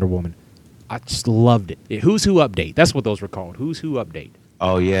school Wonder Woman. I just loved it. Who's Who Update. That's what those were called. Who's Who Update.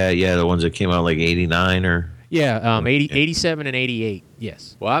 Oh, yeah, the ones that came out like 89 or... Yeah, 87 and 88,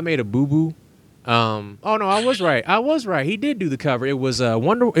 yes. Well, I made a boo-boo. Oh, no, I was right. He did do the cover. It was Who's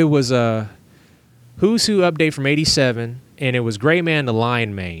Who Update from 87, and it was Gray Man to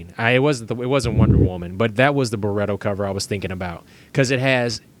Lion Mane. It wasn't Wonder Woman, but that was the Barretto cover I was thinking about. Because it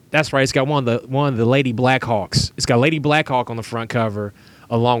has... That's right, it's got one of the Lady Blackhawks. It's got Lady Blackhawk on the front cover,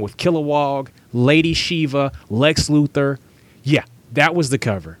 along with Kilowog, Lady Shiva, Lex Luthor. Yeah, that was the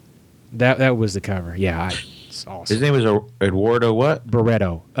cover. That was the cover. Yeah, it's awesome. His name was Eduardo what?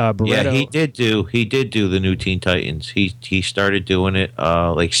 Barretto. Yeah, he did do the new Teen Titans. He started doing it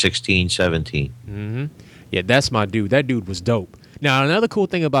like 16, 17. Mm-hmm. Yeah, that's my dude. That dude was dope. Now, another cool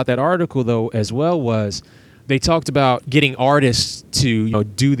thing about that article, though, as well, was they talked about getting artists to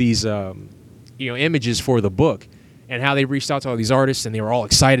do these images for the book, and how they reached out to all these artists, and they were all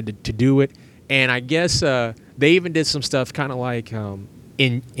excited to do it. And I guess they even did some stuff kind of like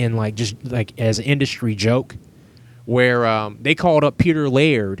in like just like as an industry joke, where they called up Peter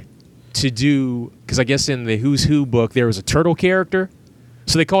Laird to do, because I guess in the Who's Who book there was a turtle character,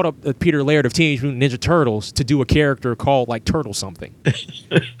 so they called up Peter Laird of Teenage Mutant Ninja Turtles to do a character called like Turtle something.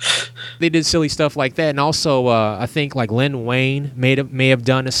 They did silly stuff like that, and also I think like Len Wayne may have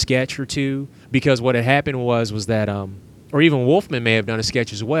done a sketch or two, because what had happened was that or even Wolfman may have done a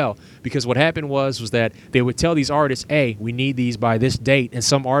sketch as well, because what happened was that they would tell these artists, hey, we need these by this date, and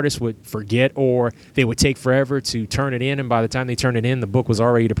some artists would forget, or they would take forever to turn it in, and by the time they turned it in, the book was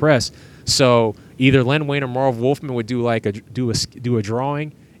already to press. So either Len Wayne or Marv Wolfman would do like do a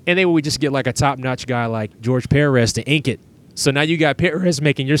drawing, and they would just get like a top-notch guy like George Perez to ink it. So now you got Perez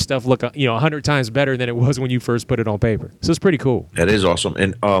making your stuff look 100 times better than it was when you first put it on paper. So it's pretty cool. That is awesome.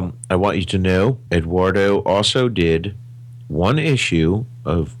 And I want you to know, Eduardo also did one issue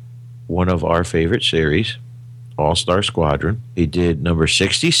of one of our favorite series, All-Star Squadron. He did number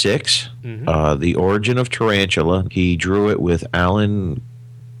 66, The Origin of Tarantula. He drew it with Alan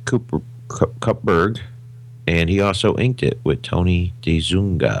Kupberg, and he also inked it with Tony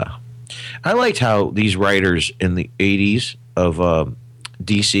DeZunga. I liked how these writers in the 80s of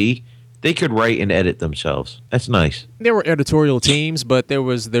DC, they could write and edit themselves. That's nice. There were editorial teams, but there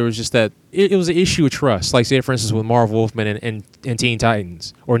was just that it was an issue of trust. Like, say, for instance, with Marv Wolfman and Teen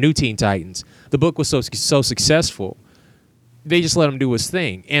Titans or New Teen Titans, the book was so successful, they just let him do his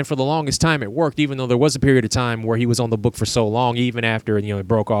thing. And for the longest time, it worked, even though there was a period of time where he was on the book for so long, even after it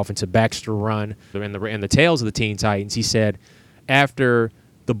broke off into Baxter Run and the Tales of the Teen Titans. He said after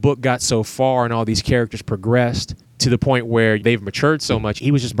the book got so far and all these characters progressed to the point where they've matured so much,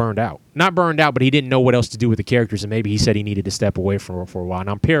 he was just burned out. Not burned out, but he didn't know what else to do with the characters, and maybe he said he needed to step away for a while. And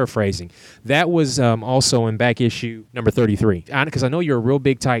I'm paraphrasing. That was also in back issue number 33. Because I know you're a real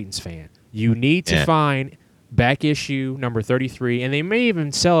big Titans fan. You need to find back issue number 33, and they may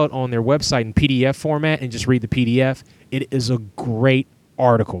even sell it on their website in PDF format and just read the PDF. It is a great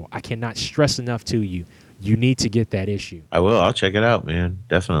article. I cannot stress enough to you. You need to get that issue. I will. I'll check it out, man.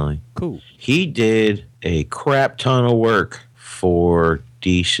 Definitely. Cool. He did a crap ton of work for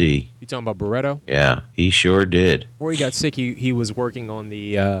DC. You talking about Barretto? Yeah, he sure did. Before he got sick, he was working on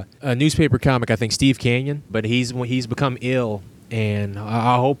the a newspaper comic, I think Steve Canyon, but he's become ill, and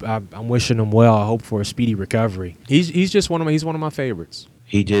I'm wishing him well. I hope for a speedy recovery. He's just one of my favorites.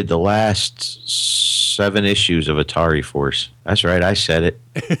 He did the last 7 issues of Atari Force. That's right, I said it.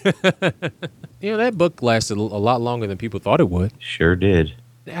 That book lasted a lot longer than people thought it would. Sure did.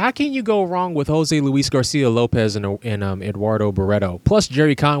 How can you go wrong with Jose Luis Garcia Lopez and Eduardo Barretto? Plus,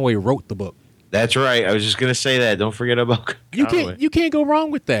 Jerry Conway wrote the book. That's right. I was just going to say that. Don't forget about Conway. You can't go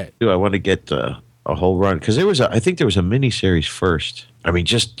wrong with that. Dude, I want to get a whole run, because I think there was a miniseries first. I mean,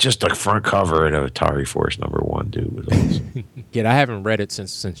 just a front cover of Atari Force #1, dude, was awesome. Yeah, I haven't read it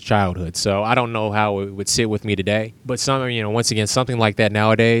since childhood, so I don't know how it would sit with me today. But once again, something like that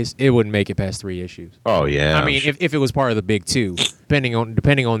nowadays, it wouldn't make it past 3 issues. Oh yeah. I mean, if it was part of the big 2, depending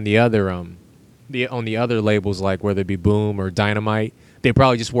on the other on the other labels, like whether it be Boom or Dynamite, they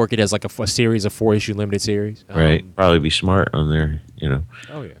probably just work it as like a series of 4-issue limited series. Right. Probably be smart on there.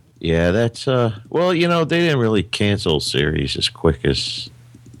 Oh yeah. Yeah, that's well, they didn't really cancel series as quick as,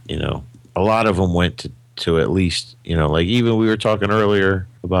 a lot of them went to at least, like even we were talking earlier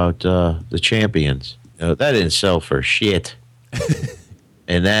about the Champions. That didn't sell for shit.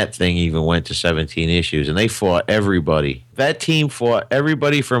 And that thing even went to 17 issues, and they fought everybody. That team fought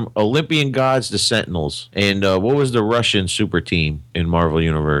everybody from Olympian gods to Sentinels. And what was the Russian super team in Marvel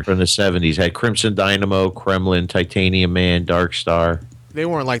Universe from the 70s? Had Crimson Dynamo, Kremlin, Titanium Man, Dark Star. They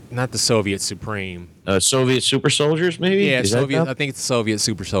weren't like, not the Soviet Supreme. Soviet Super Soldiers, maybe? Yeah, Soviet. I think it's the Soviet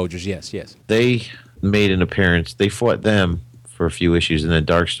Super Soldiers. Yes, yes. They made an appearance. They fought them for a few issues, and then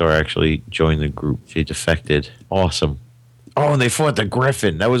Dark Star actually joined the group. She defected. Awesome. Oh, and they fought the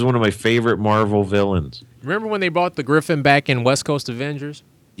Griffin. That was one of my favorite Marvel villains. Remember when they brought the Griffin back in West Coast Avengers?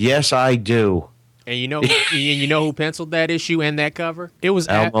 Yes, I do. And you know who penciled that issue and that cover? It was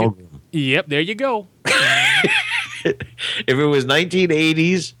Al Milgrom. Yep, there you go. If it was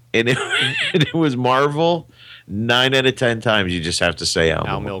 1980s and it was Marvel, 9 out of 10 times you just have to say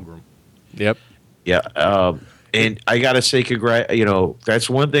Al Milgrom. Yep. Yeah. And I gotta say, that's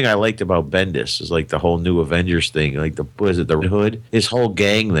one thing I liked about Bendis is like the whole new Avengers thing. Like the Hood, his whole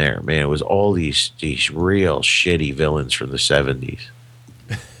gang there, man. It was all these real shitty villains from the 70s.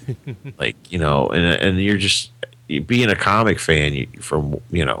 Like and you're being a comic fan from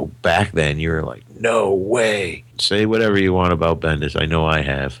back then. You're like, no way. Say whatever you want about Bendis. I know I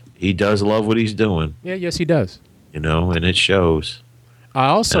have. He does love what he's doing. Yeah, yes, he does. And it shows. I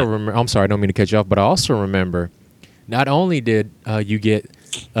also remember. I'm sorry, I don't mean to cut you off, but I also remember. Not only did you get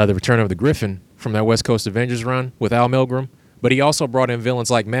the Return of the Griffin from that West Coast Avengers run with Al Milgrom, but he also brought in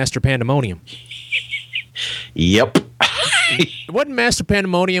villains like Master Pandemonium. Yep. Wasn't Master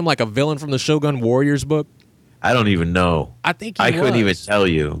Pandemonium like a villain from the Shogun Warriors book? I don't even know. I think he I was. couldn't even tell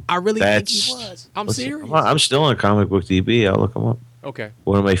you. I really think he was. I'm serious. I'm still on Comic Book DB. I'll look him up. Okay.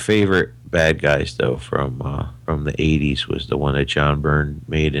 One of my favorite bad guys, though, from the 80s was the one that John Byrne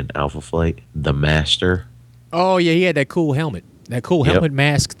made in Alpha Flight, The Master. Oh, yeah, he had that cool helmet. That cool helmet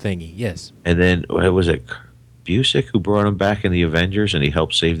mask thingy, yes. And then, what was it, Busiek who brought him back in the Avengers, and he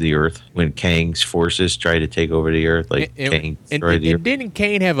helped save the Earth when Kang's forces tried to take over the Earth? Kang destroyed the Earth. Didn't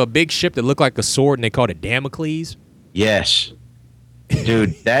Kane have a big ship that looked like a sword, and they called it Damocles? Yes.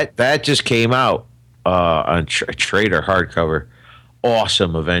 Dude, that just came out on Trader hardcover.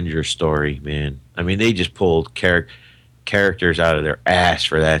 Awesome Avengers story, man. I mean, they just pulled characters out of their ass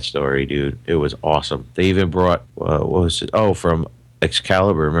for that story, dude. It was awesome. They even brought what was it? Oh, from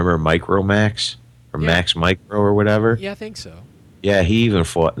Excalibur. Remember Micro Max or Max Micro or whatever? Yeah, I think so. Yeah, he even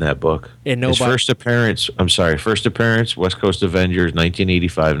fought in that book. And his first appearance, West Coast Avengers,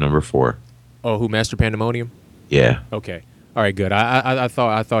 1985, number 4. Oh, who, Master Pandemonium? Yeah. Okay. All right, good. I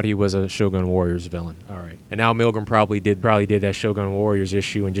thought he was a Shogun Warriors villain. All right, and Al Milgrom probably did that Shogun Warriors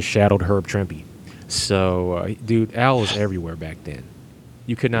issue and just shadowed Herb Trimpe. So, dude, Al was everywhere back then.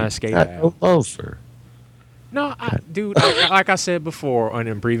 You could not escape Al. No, dude. Like I said before on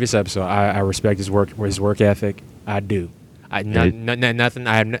a previous episode, I respect his work ethic. I do. Nothing.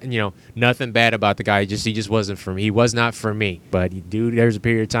 I have nothing bad about the guy. He just wasn't for me. He was not for me. But dude, there's a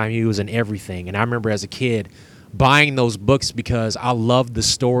period of time he was in everything, and I remember as a kid buying those books because I loved the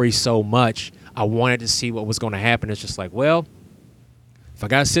story so much. I wanted to see what was going to happen. It's just like, well, if I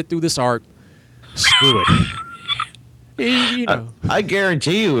got to sit through this arc, screw it. I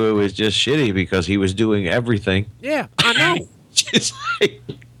guarantee you it was just shitty because he was doing everything. Yeah, I know.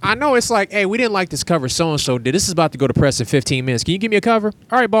 I know. It's like, hey, we didn't like this cover so-and-so did. This is about to go to press in 15 minutes. Can you give me a cover?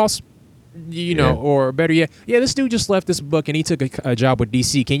 All right, boss. Or better yet, this dude just left this book and he took a job with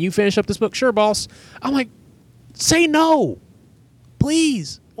DC. Can you finish up this book? Sure, boss. I'm like, say no,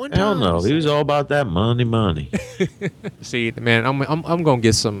 please. One time. Hell no. He was all about that money. See, man, I'm gonna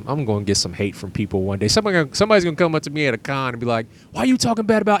get some hate from people one day. Somebody's gonna come up to me at a con and be like, "Why are you talking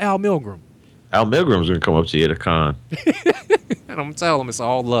bad about Al Milgrom?" Al Milgram's gonna come up to you at a con, and I'm telling him it's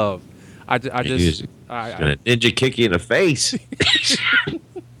all love. He's gonna ninja kick you in the face, and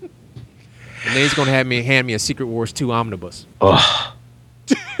then he's gonna hand me a Secret Wars 2 omnibus. Oh.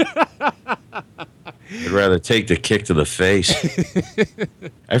 I'd rather take the kick to the face.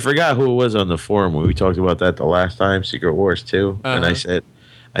 I forgot who it was on the forum when we talked about that the last time, Secret Wars 2. And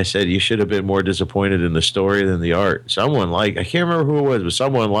I said you should have been more disappointed in the story than the art. I can't remember who it was, but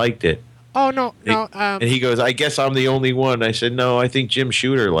someone liked it. Oh, no. And he goes, I guess I'm the only one. I said, no, I think Jim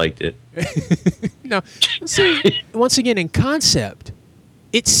Shooter liked it. No. See, once again, in concept,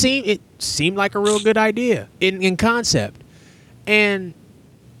 it seemed like a real good idea in concept. And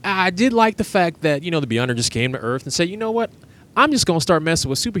I did like the fact that, the Beyonder just came to Earth and said, you know what? I'm just going to start messing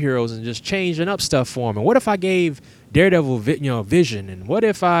with superheroes and just changing up stuff for them. And what if I gave Daredevil vision? And what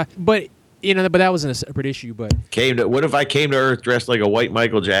if but that wasn't a separate issue. But what if I came to Earth dressed like a white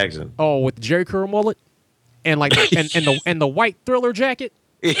Michael Jackson? Oh, with the Jerry Curl mullet? And like and the white Thriller jacket?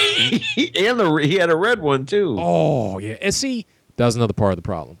 He had a red one, too. Oh, yeah. And see, That was another part of the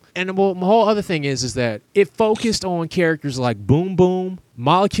problem. And well, my whole other thing is that it focused on characters like Boom Boom,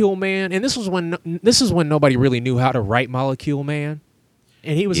 Molecule Man, and this is when nobody really knew how to write Molecule Man,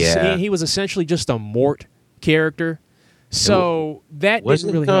 and he was essentially just a Mort character. So that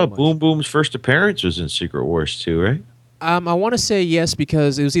wasn't didn't really help much. Boom Boom's first appearance was in Secret Wars 2, right? I want to say yes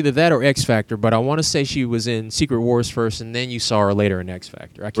because it was either that or X Factor, but I want to say she was in Secret Wars first, and then you saw her later in X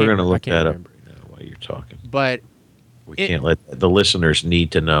Factor. We're going to look that up now while you're talking. But we can't let the listeners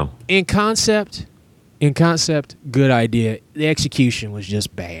need to know. In concept, good idea. The execution was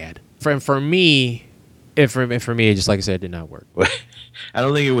just bad. For me, it just like I said, it did not work. I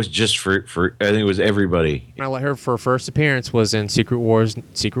don't think it was just for. I think it was everybody. I let her for first appearance was in Secret Wars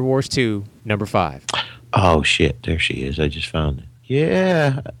 2, number 5. Oh shit! There she is. I just found it.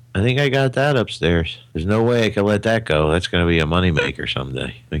 Yeah, I think I got that upstairs. There's no way I can let that go. That's going to be a moneymaker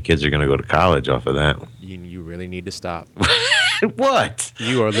someday. My kids are going to go to college off of that one. You really need to stop. What?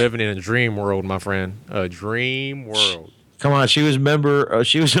 You are living in a dream world, my friend. A dream world. Come on, she was a member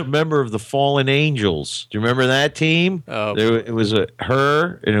of the Fallen Angels. Do you remember that team? Oh, it was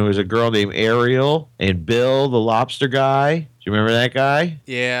her, and it was a girl named Ariel, and Bill, the lobster guy. Do you remember that guy?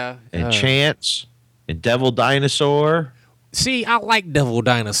 Yeah. And Chance, and Devil Dinosaur. See, I like Devil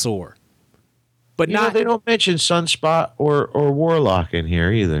Dinosaur, but they don't mention Sunspot or Warlock in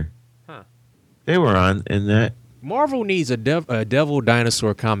here either. Huh? They were on in that. Marvel needs a Devil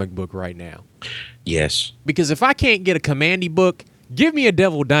Dinosaur comic book right now. Yes. Because if I can't get a Commandy book, give me a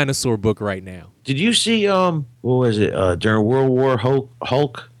Devil Dinosaur book right now. Did you see what was it during World War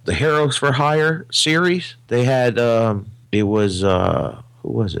Hulk, the Heroes for Hire series? They had it was who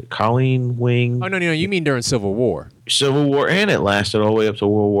was it? Colleen Wing. Oh no, you mean during Civil War. Civil War, and it lasted all the way up to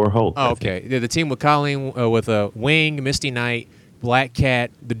World War Hulk. Oh, okay. The team with Colleen with Wing, Misty Knight, Black Cat,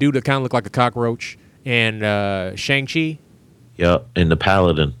 the dude that kind of looked like a cockroach, and Shang-Chi. Yep, and the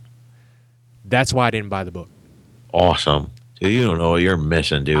Paladin. That's why I didn't buy the book. Awesome. Dude, you don't know what you're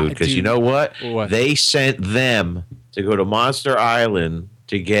missing, dude. Because you know what? What? They sent them to go to Monster Island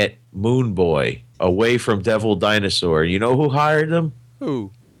to get Moon Boy away from Devil Dinosaur. You know who hired them?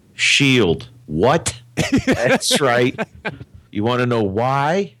 Who? S.H.I.E.L.D. What? That's right. You want to know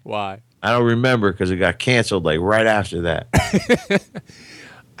why? Why? I don't remember because it got canceled like right after that.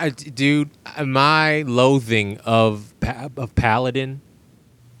 Dude, my loathing of Paladin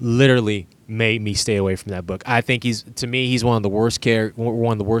literally made me stay away from that book. I think he's one of the worst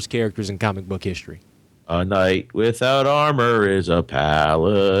characters in comic book history. A knight without armor is a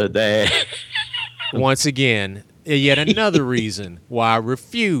paladin. Once again, yet another reason why I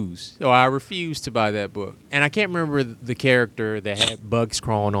refuse to buy that book. And I can't remember the character that had bugs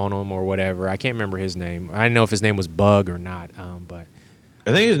crawling on him or whatever. I can't remember his name. I didn't know if his name was Bug or not. But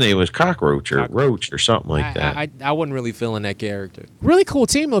I think his name was Cockroach or Roach or something like that. I wasn't really feeling that character. Really cool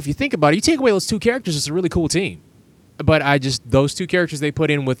team, though, if you think about it. You take away those two characters, it's a really cool team. But those two characters they put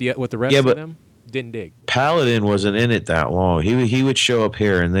in with the rest of them, didn't dig. Paladin wasn't in it that long. He would show up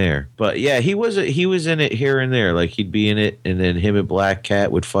here and there. But yeah, he was in it here and there. Like he'd be in it, and then him and Black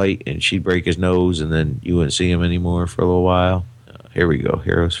Cat would fight, and she'd break his nose, and then you wouldn't see him anymore for a little while. Here we go.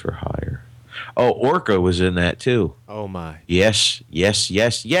 Heroes for Hire. Oh, Orca was in that too. Oh my. Yes.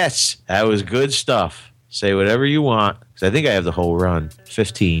 That was good stuff. Say whatever you want. 'Cause I think I have the whole run.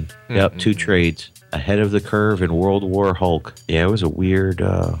 15. Yep, 2 trades. Ahead of the curve in World War Hulk. Yeah, it was a weird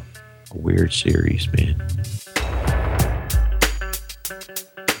series, man.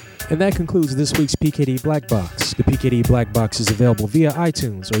 And that concludes this week's PKD Black Box. The PKD Black Box is available via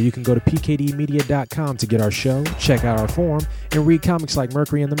iTunes, or you can go to pkdmedia.com to get our show, check out our forum, and read comics like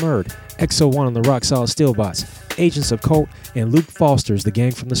Mercury and the Murd, XO1 and the Rock Solid Steelbots, Agents of Colt, and Luke Foster's The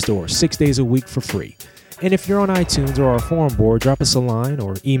Gang from the Store, 6 days a week for free. And if you're on iTunes or our forum board, drop us a line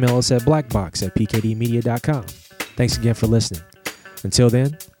or email us at blackbox@pkdmedia.com. Thanks again for listening. Until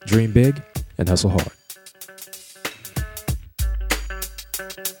then, dream big and hustle hard.